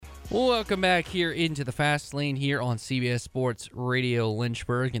Welcome back here into the Fast Lane here on CBS Sports Radio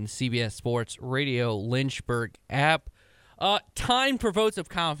Lynchburg and the CBS Sports Radio Lynchburg app. Time for Votes of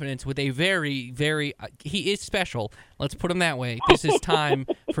Confidence with a very, very, he is special. Let's put him that way. This is time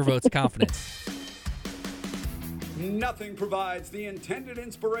for Votes of Confidence. Nothing provides the intended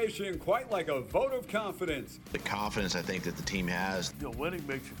inspiration quite like a vote of confidence. The confidence I think that the team has. Winning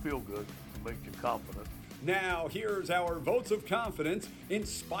makes you feel good, it makes you confident. Now, here's our votes of confidence,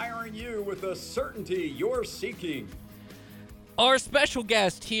 inspiring you with the certainty you're seeking. Our special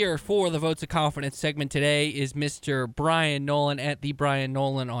guest here for the Votes of Confidence segment today is Mr. Bryan Nolen at the Bryan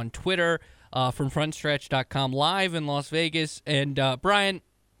Nolen on Twitter from Frontstretch.com live in Las Vegas. And Bryan,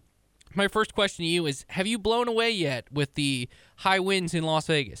 my first question to you is, have you blown away yet with the high winds in Las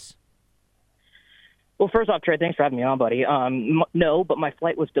Vegas? Well, first off, Trey, thanks for having me on, buddy. No, but my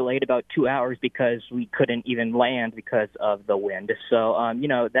flight was delayed about 2 hours because we couldn't even land because of the wind. So,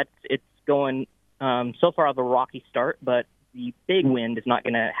 it's going so far of a rocky start, but the big wind is not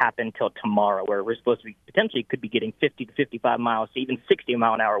going to happen until tomorrow, where we're supposed to be potentially could be getting 50 to 55 miles to even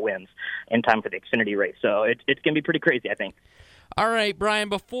 60-mile-an-hour winds in time for the Xfinity race. So it's going to be pretty crazy, I think. All right, Bryan,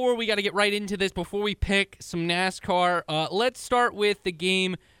 before we got to get right into this, before we pick some NASCAR, let's start with the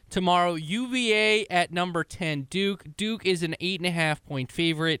game tomorrow. UVA at number 10, Duke. Duke is an 8.5-point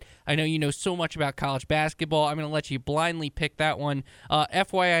favorite. I know you know so much about college basketball. I'm going to let you blindly pick that one.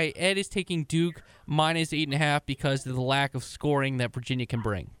 FYI, Ed is taking Duke minus 8.5 because of the lack of scoring that Virginia can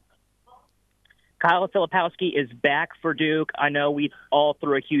bring. Kyle Filipowski is back for Duke. I know we all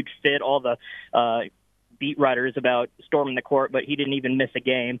threw a huge fit, all the beat writers, about storming the court, but he didn't even miss a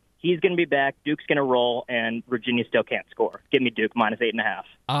game. He's going to be back. Duke's going to roll, and Virginia still can't score. Give me Duke minus 8.5.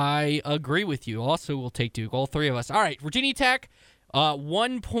 I agree with you. Also, we'll take Duke, all three of us. All right, Virginia Tech,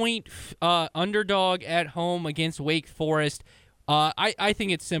 1-point underdog at home against Wake Forest. I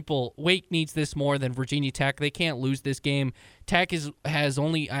think it's simple. Wake needs this more than Virginia Tech. They can't lose this game. Tech has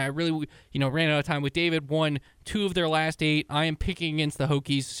only, ran out of time with David, won 2 of their last 8. I am picking against the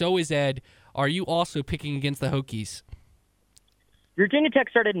Hokies. So is Ed. Are you also picking against the Hokies? Virginia Tech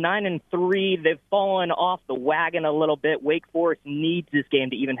started 9-3. They've fallen off the wagon a little bit. Wake Forest needs this game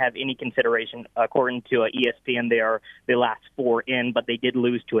to even have any consideration. According to ESPN, they are the last 4 in, but they did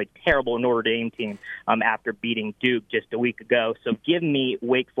lose to a terrible Notre Dame team after beating Duke just a week ago. So give me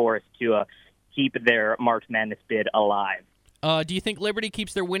Wake Forest to keep their March Madness bid alive. Do you think Liberty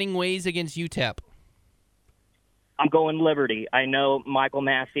keeps their winning ways against UTEP? I'm going Liberty. I know Michael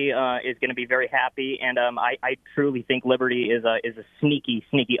Massey is going to be very happy, and I truly think Liberty is a sneaky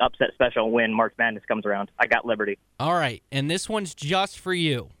upset special when March Madness comes around. I got Liberty. All right, and this one's just for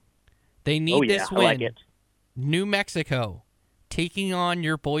you. They need this win. I like it. New Mexico taking on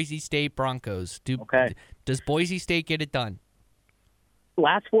your Boise State Broncos. Does Boise State get it done?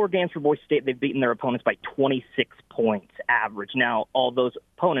 Last 4 games for Boise State, they've beaten their opponents by 26 points average. Now, all those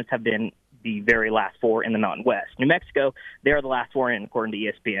opponents have been the very last 4 in the Mountain West. New Mexico, they are the last 4 in, according to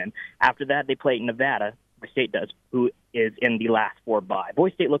ESPN. After that, they play Nevada, Boise State does, who is in the last 4 bye.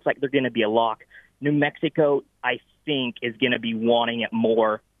 Boise State looks like they're going to be a lock. New Mexico, I think, is going to be wanting it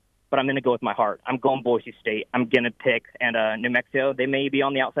more, but I'm going to go with my heart. I'm going Boise State. I'm going to pick, and New Mexico, they may be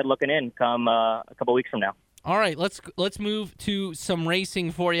on the outside looking in come a couple weeks from now. All right, let's move to some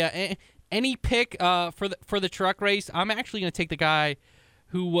racing for you. Any pick for the truck race? I'm actually going to take the guy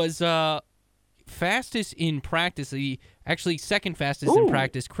who was fastest in practice, actually second fastest in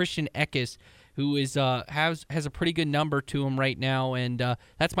practice, Christian Eckes, who is has a pretty good number to him right now, and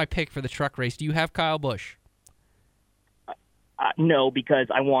that's my pick for the truck race. Do you have Kyle Busch? No, because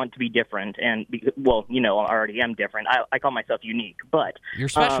I want to be different, and I already am different. I call myself unique, but you're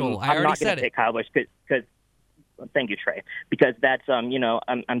special. I already said it. I'm not going to pick Kyle Busch because thank you, Trey, because that's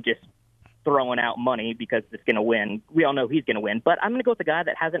I'm just throwing out money because it's going to win. We all know he's going to win, but I'm going to go with the guy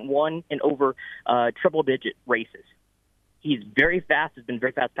that hasn't won in over triple-digit races. He's very fast, has been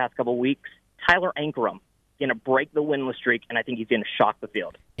very fast the past couple of weeks. Tyler Ankrum going to break the winless streak, and I think he's going to shock the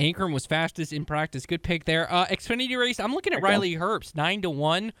field. Ankrum was fastest in practice. Good pick there. Xfinity race, I'm looking at Riley Herbst,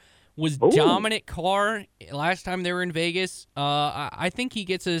 9-1. Was dominant car last time they were in Vegas. I think he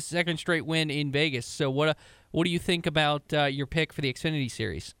gets a second straight win in Vegas. So what do you think about your pick for the Xfinity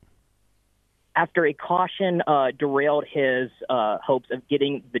Series? After a caution derailed his hopes of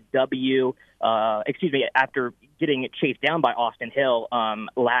getting the W, after getting chased down by Austin Hill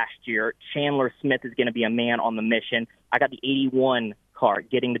last year, Chandler Smith is going to be a man on the mission. I got the 81 car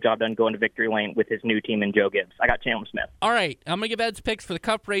getting the job done, going to victory lane with his new team and Joe Gibbs. I got Chandler Smith. All right, I'm going to give Ed's picks for the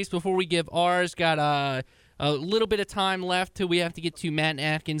Cup race before we give ours. Got a little bit of time left till we have to get to Matt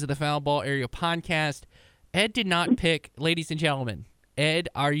Atkins of the Foul Ball Area podcast. Ed did not pick, ladies and gentlemen, Ed,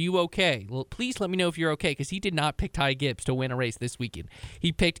 are you okay? Well, please let me know if you're okay, because he did not pick Ty Gibbs to win a race this weekend.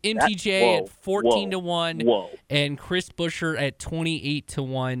 He picked MTJ at 14-1 and Chris Buescher at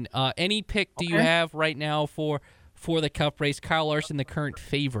 28-1. Any pick do you have right now for the Cup race? Kyle Larson, the current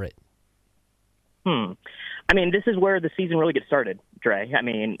favorite. I mean, this is where the season really gets started, Dre. I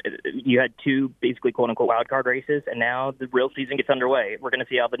mean, you had two basically quote-unquote wild card races, and now the real season gets underway. We're going to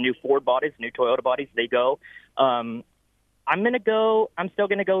see how the new Ford bodies, new Toyota bodies, they go. I'm still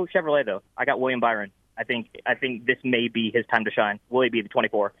going to go Chevrolet, though. I got William Byron. I think this may be his time to shine. Will he be the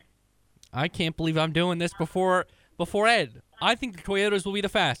 24? I can't believe I'm doing this before Ed. I think the Toyotas will be the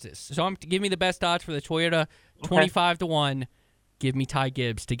fastest. So give me the best odds for the Toyota, 25-1. Give me Ty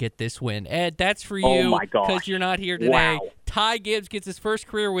Gibbs to get this win. Ed, that's for you because you're not here today. Wow. Ty Gibbs gets his first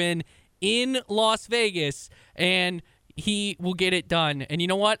career win in Las Vegas, and he will get it done. And you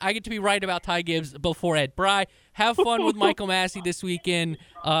know what? I get to be right about Ty Gibbs before Ed. Bri, have fun with Michael Massey this weekend.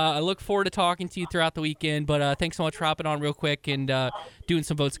 I look forward to talking to you throughout the weekend, but thanks so much for hopping on real quick and doing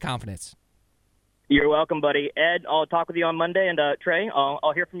some votes of confidence. You're welcome, buddy. Ed, I'll talk with you on Monday, and Trey,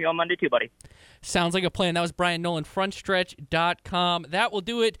 I'll hear from you on Monday too, buddy. Sounds like a plan. That was Bryan Nolen, Frontstretch.com. That will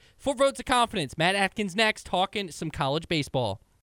do it for Votes of Confidence. Matt Atkins next, talking some college baseball.